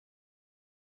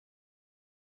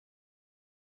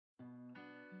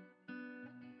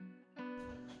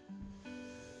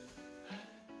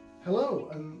Hello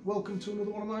and welcome to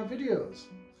another one of my videos.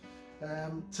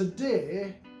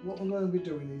 Today what I'm going to be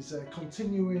doing is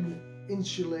continuing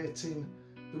insulating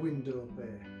the window bay,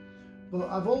 but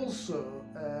I've also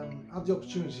had the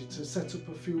opportunity to set up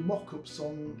a few mock-ups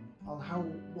on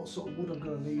what sort of wood I'm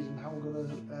going to need and how I'm going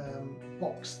to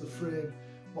box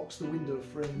the window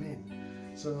frame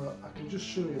in. So I can just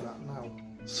show you that now.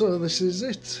 So this is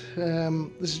it.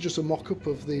 This is just a mock-up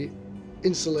of the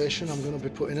insulation I'm going to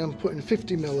be putting in. I'm putting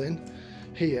 50mm in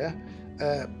here,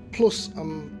 plus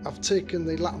I've taken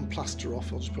the latten plaster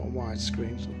off. I'll just put it on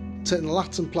widescreen. So I'm taking the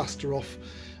latten plaster off,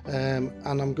 and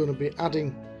I'm going to be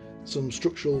adding some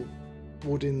structural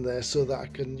wood in there so that I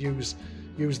can use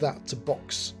that to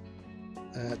box,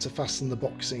 to fasten the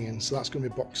boxing in. So that's going to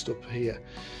be boxed up here.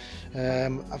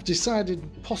 I've decided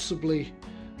possibly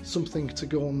something to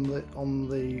go on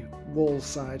the wall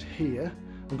side here.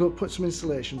 I'm going to put some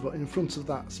insulation, but in front of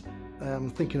that I'm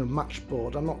thinking of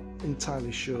matchboard. I'm not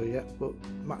entirely sure yet, but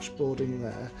matchboard in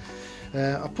there.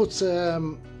 I put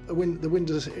the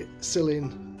window sill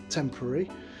in temporary,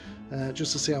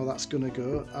 just to see how that's going to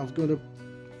go. I'm going to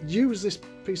use this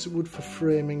piece of wood for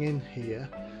framing in here,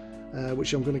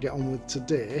 which I'm going to get on with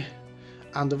today,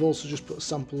 and I've also just put a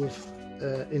sample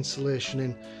of insulation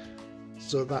in.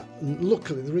 So that,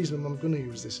 luckily, the reason I'm going to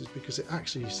use this is because it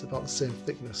actually is about the same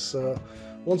thickness. So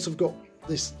once I've got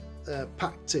this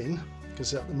packed in,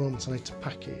 because at the moment I need to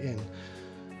pack it in,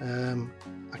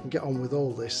 I can get on with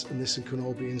all this, and this can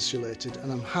all be insulated.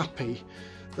 And I'm happy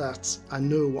that I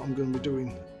know what I'm going to be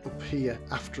doing up here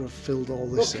after I've filled all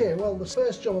this in. Okay, well, the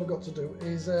first job I've got to do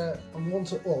is all I want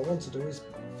to do is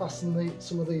fasten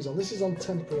some of these on. This is on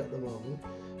temporary at the moment,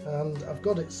 and I've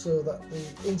got it so that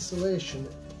the insulation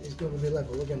is going to be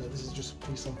level. Again, this is just a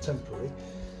piece on temporary,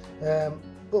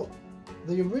 but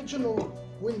the original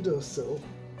windowsill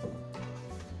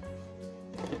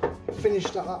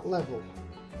finished at that level,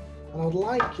 and I'd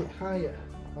like it higher.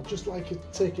 I'd just like it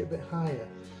to take it a bit higher.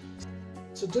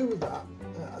 To do that,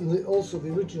 and also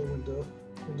the original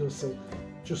windowsill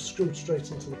just screwed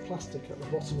straight into the plastic at the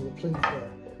bottom of the plinth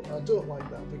there. I don't like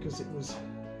that because it was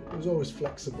always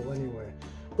flexible anyway.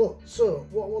 But so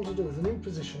what I want to do with the new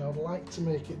position, I would like to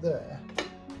make it there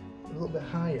a little bit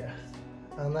higher,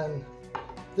 and then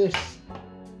this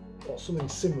or something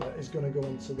similar is going to go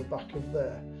onto the back of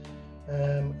there,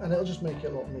 and it'll just make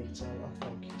it a lot neater, I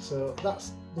think. So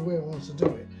that's the way I want to do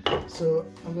it. So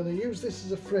I'm going to use this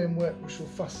as a framework which will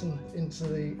fasten into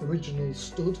the original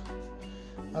stud,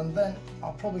 and then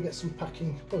I'll probably get some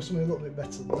packing, probably something a little bit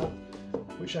better than that,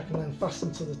 which I can then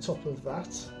fasten to the top of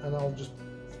that, and I'll just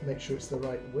make sure it's the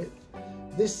right width.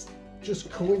 This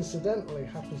just coincidentally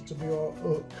happens to be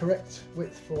our correct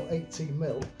width for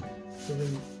 18mm, so the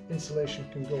insulation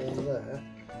can go on there.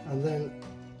 And then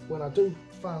when I do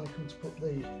finally come to put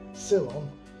the sill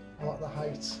on, I'm at the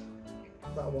height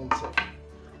that I want it,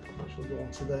 which will go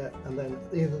onto there. And then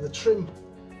either the trim,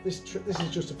 this is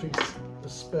just a piece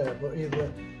of spare, but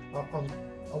either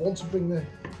I want to bring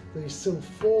the sill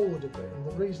forward a bit, and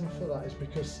the reason for that is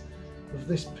because of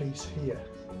this piece here.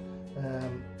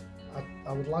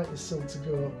 I would like the sill to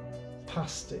go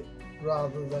past it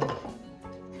rather than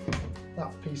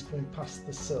that piece going past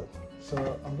the sill. So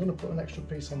I'm going to put an extra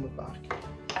piece on the back,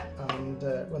 and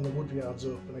when the wood yard's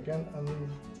open again, and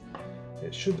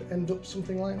it should end up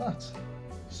something like that.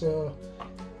 So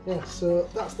yeah, so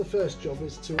that's the first job,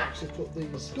 is to actually put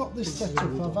these. Got this set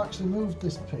up. I've actually moved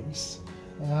this piece,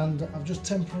 and I've just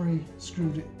temporarily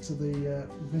screwed it to the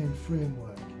main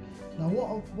framework. Now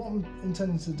what I'm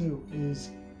intending to do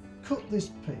is cut this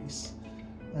piece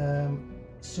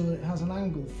so it has an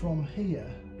angle from here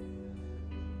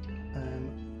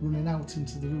running out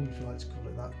into the room, if you like to call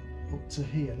it that, up to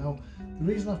here. Now the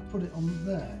reason I've put it on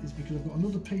there is because I've got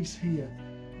another piece here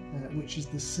which is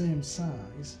the same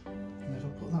size, and if I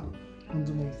put that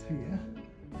underneath here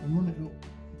and run it up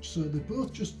so they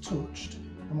both just touched,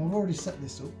 and I've already set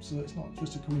this up so it's not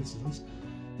just a coincidence.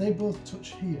 They both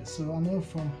touch here, so I know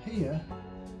from here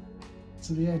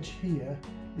to the edge here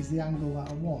is the angle that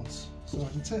I want. So I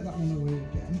can take that one away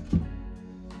again.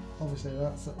 Obviously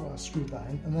that's why I screwed that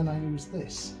in, and then I use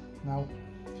this. Now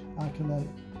I can then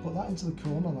put that into the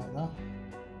corner like that,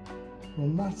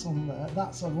 run that on there.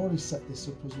 I've already set this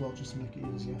up as well just to make it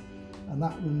easier, and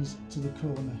that runs to the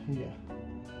corner here.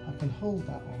 I can hold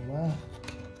that on there,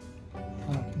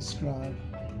 and I can scribe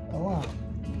a line.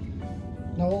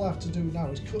 Now all I have to do now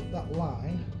is cut that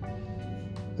line,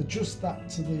 adjust that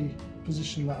to the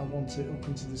position that I want it up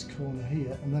into this corner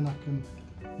here, and then I can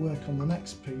work on the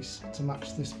next piece to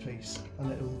match this piece,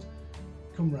 and it'll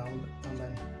come round and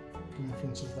then come in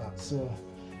front of that. So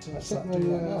I set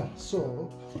my saw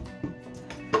up,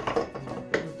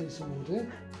 piece of wood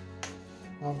in.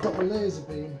 I've got a laser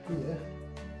beam here,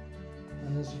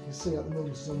 and as you can see at the moment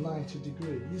it's on 90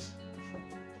 degrees.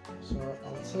 So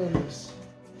I'll turn this,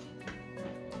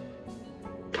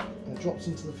 and it drops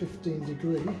into the 15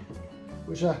 degree,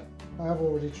 which I have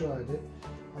already tried it.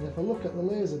 And if I look at the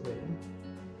laser beam,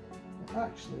 it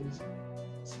actually is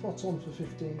spot on for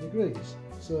 15 degrees.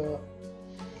 So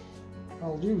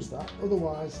I'll use that.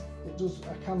 Otherwise,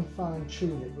 I can fine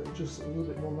tune it, but it's just a little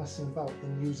bit more messing about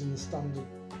than using the standard,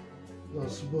 I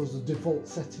suppose the default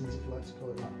settings, if you like to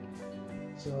call it that.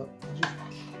 So I'll just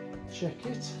check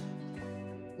it,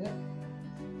 yeah,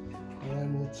 and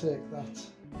then we'll take that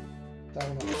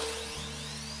down.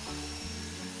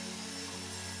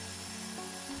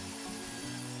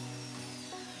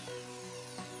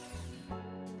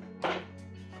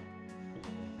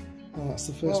 And that's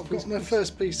the first piece. I've got my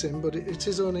first piece in, but it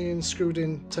is only screwed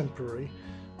in temporary,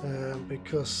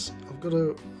 because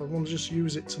I want to just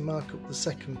use it to mark up the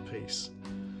second piece.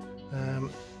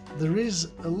 There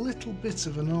is a little bit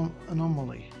of an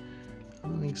anomaly, I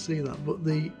don't know if you can see that, but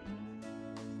the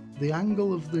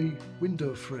angle of the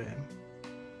window frame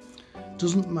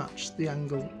doesn't match the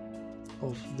angle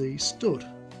of the stud.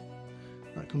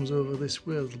 That comes over this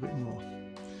way a little bit more,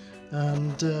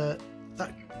 and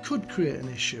that could create an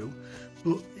issue,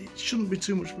 but it shouldn't be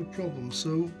too much of a problem.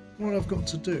 So what I've got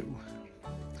to do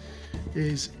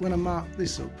is, when I mark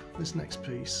this up, this next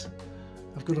piece,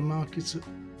 I've got to mark it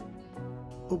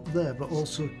up there, but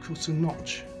also cut a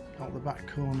notch out the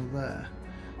back corner there,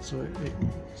 so it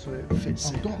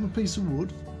fits. I've got my piece of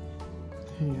wood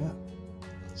here,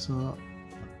 so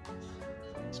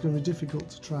it's going to be difficult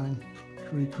to try and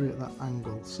recreate that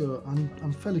angle. So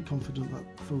I'm fairly confident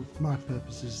that for my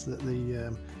purposes that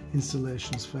the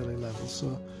installation is fairly level. So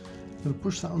I'm going to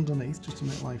push that underneath just to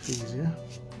make life easier.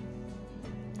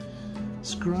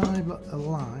 Scribe a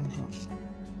line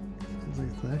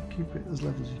right there, keep it as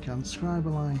level as you can. Scribe a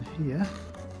line here,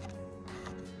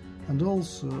 and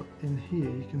also in here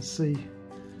you can see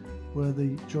where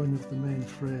the join of the main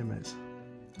frame is.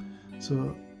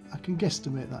 So I can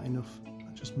guesstimate that enough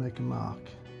and just make a mark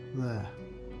there.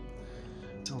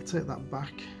 So I'll take that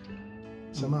back.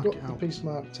 So I've got the piece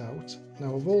marked out.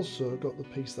 Now I've also got the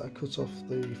piece that I cut off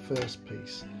the first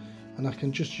piece, and I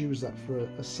can just use that for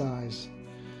a size.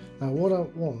 Now what I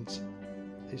want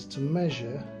is to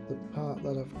measure the part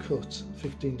that I've cut,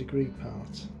 15 degree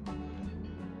part,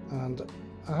 and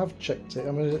I have checked it.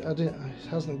 I mean, it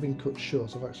hasn't been cut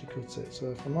short, I've actually cut it.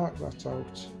 So if I mark that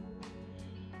out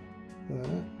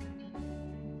there,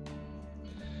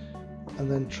 and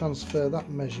then transfer that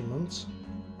measurement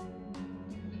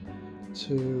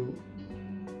to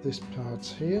this part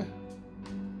here,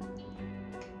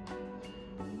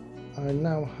 I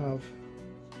now have,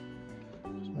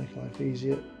 to make life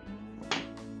easier,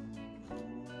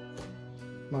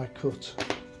 my cut.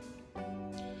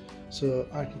 So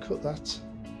I can cut that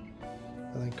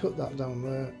and then cut that down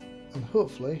there, and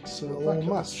hopefully so it'll all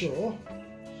match. So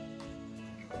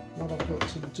what I've got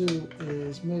to do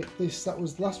is make this, that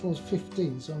was, the last one was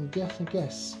 15, so I'm getting a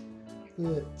guess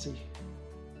 30.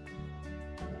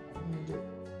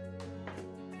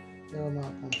 There I'm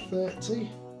on 30.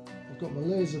 I've got my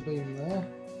laser beam there,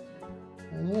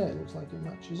 and yeah, it looks like it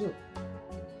matches up.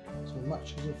 So it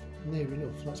matches up near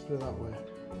enough, let's put it that way.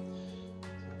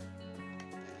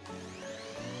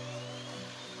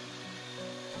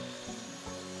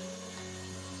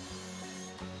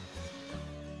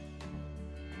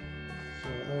 So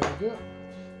there we go.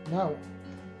 Now,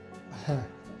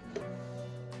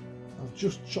 I've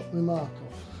just chopped my mark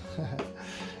off.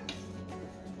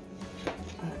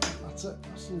 That's it.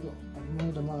 I've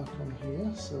made a mark on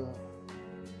here, so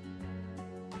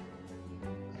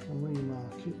I can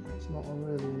remark it. It's not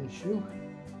really an issue.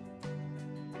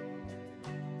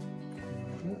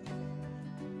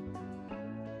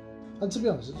 And to be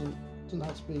honest, it doesn't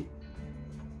have to be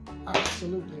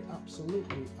absolutely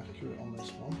accurate on this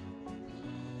one.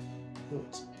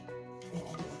 But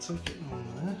I'll take it on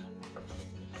there.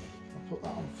 I'll put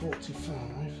that on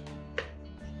 45.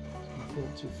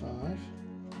 45.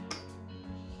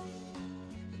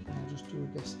 I'll just do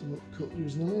a guesstimate cut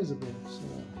using a laser beam. So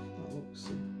that looks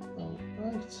about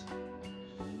right.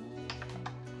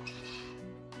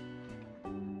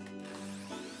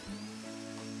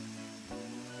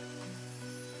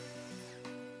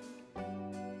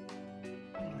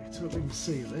 Right, so we can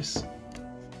see this.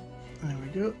 There we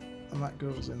go. And that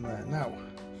goes in there. Now,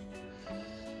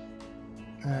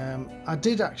 I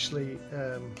did actually,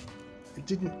 it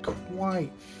didn't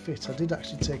quite fit. I did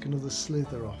actually take another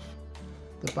slither off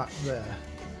the back there,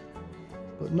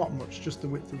 but not much, just the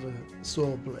width of a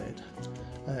saw blade,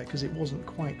 because it wasn't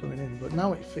quite going in. But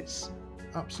now it fits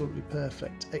absolutely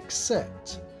perfect,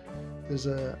 except there's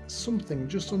something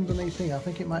just underneath here. I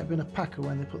think it might have been a packer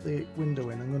when they put the window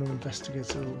in. I'm going to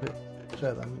investigate a little bit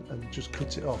further and just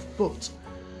cut it off. But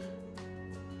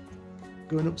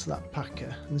going up to that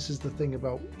packer, and this is the thing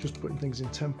about just putting things in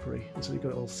temporary until you've got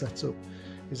it all set up,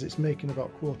 is it's making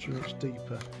about 1/4 inch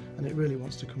deeper, and it really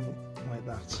wants to come up like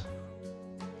that.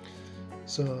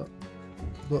 So,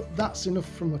 but that's enough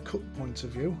from a cut point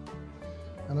of view,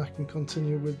 and I can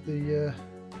continue with the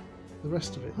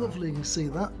rest of it. Hopefully you can see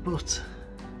that, but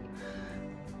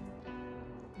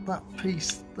that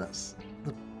piece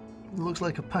looks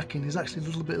like a packing is actually a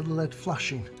little bit of the lead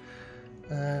flashing,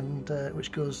 and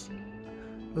which goes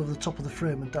over the top of the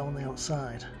frame and down the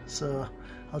outside. So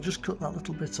I'll just cut that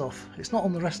little bit off. It's not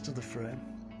on the rest of the frame,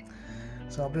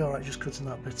 so I'll be alright just cutting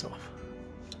that bit off.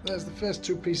 There's the first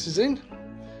 2 pieces in,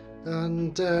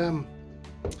 and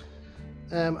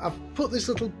I've put this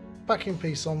little backing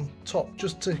piece on top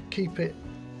just to keep it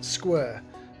square,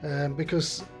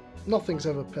 because nothing's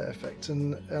ever perfect,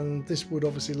 and this wood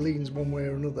obviously leans one way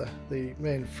or another, the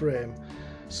main frame.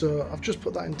 So I've just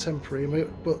put that in temporary,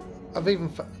 but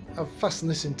I've fastened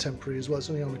this in temporary as well. It's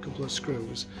only on a couple of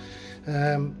screws,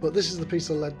 but this is the piece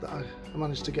of lead that I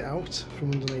managed to get out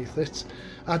from underneath it.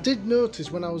 I did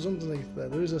notice when I was underneath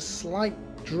there is a slight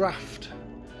draft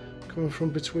coming from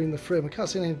between the frame. I can't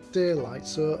see any daylight,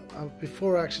 so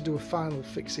before I actually do a final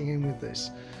fixing in with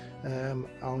this, I'm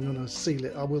going to seal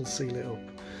it. I will seal it up.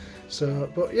 So,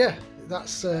 but yeah,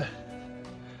 that's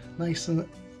nice and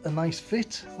a nice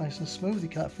fit, nice and smooth. You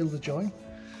can't feel the join,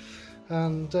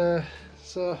 and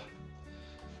so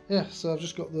yeah, so I've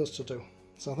just got those to do.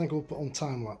 So I think we'll put on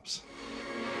time lapse.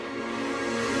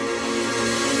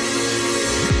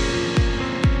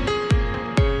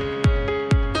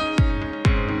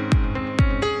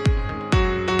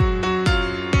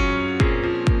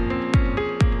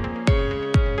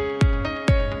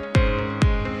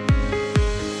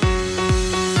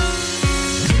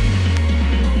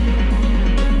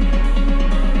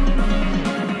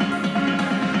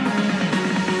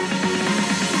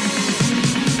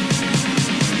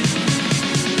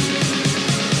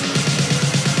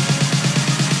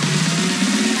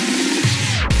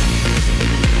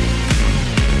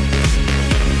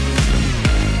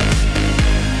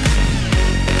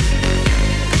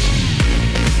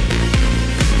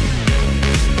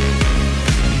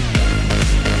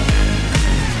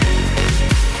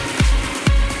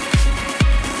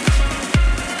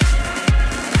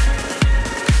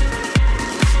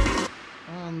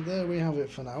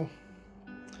 For now,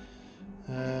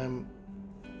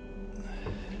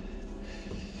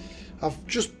 I've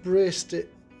just braced the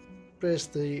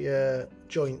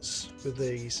joints with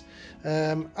these.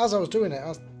 As I was doing it,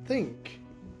 I think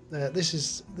this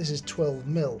is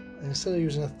 12mm, and instead of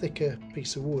using a thicker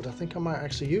piece of wood, I think I might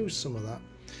actually use some of that.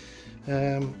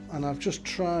 And I've just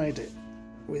tried it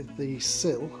with the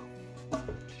Sill.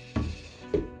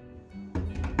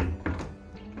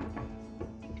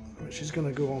 Which is going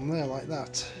to go on there like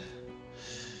that.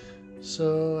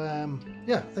 So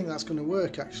yeah, I think that's going to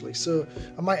work actually. So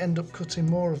I might end up cutting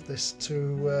more of this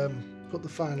to put the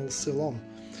final sill on,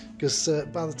 because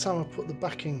by the time I put the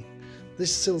backing,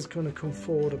 this sill's going to come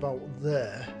forward about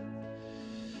there,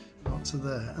 out to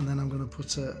there, and then I'm going to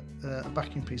put a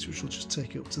backing piece which will just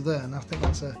take it up to there, and I think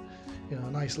that's a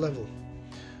nice level.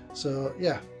 So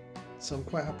yeah, so I'm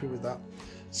quite happy with that.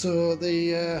 So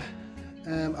the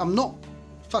I'm not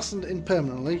fastened in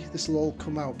permanently. This will all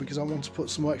come out because I want to put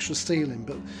some extra steel in,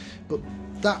 but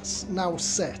that's now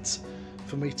set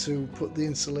for me to put the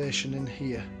insulation in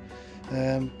here.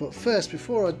 But first,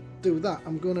 before I do that,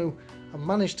 I've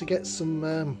managed to get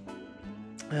some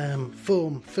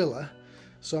foam filler,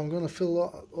 so I'm going to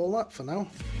fill all that for now.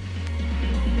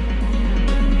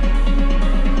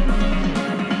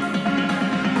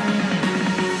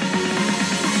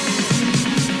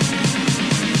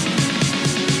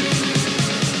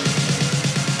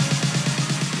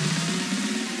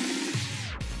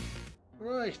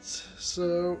 Right,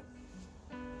 so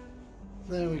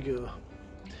there we go.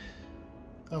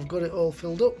 I've got it all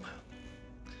filled up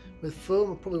with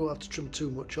foam. I probably won't have to trim too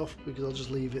much off because I'll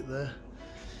just leave it there,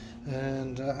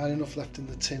 and I had enough left in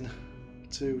the tin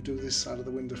to do this side of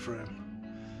the window frame.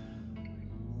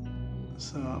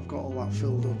 So I've got all that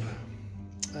filled up,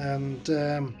 and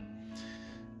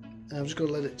I'm just going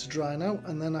to let it to dry now,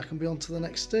 and then I can be on to the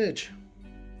next stage.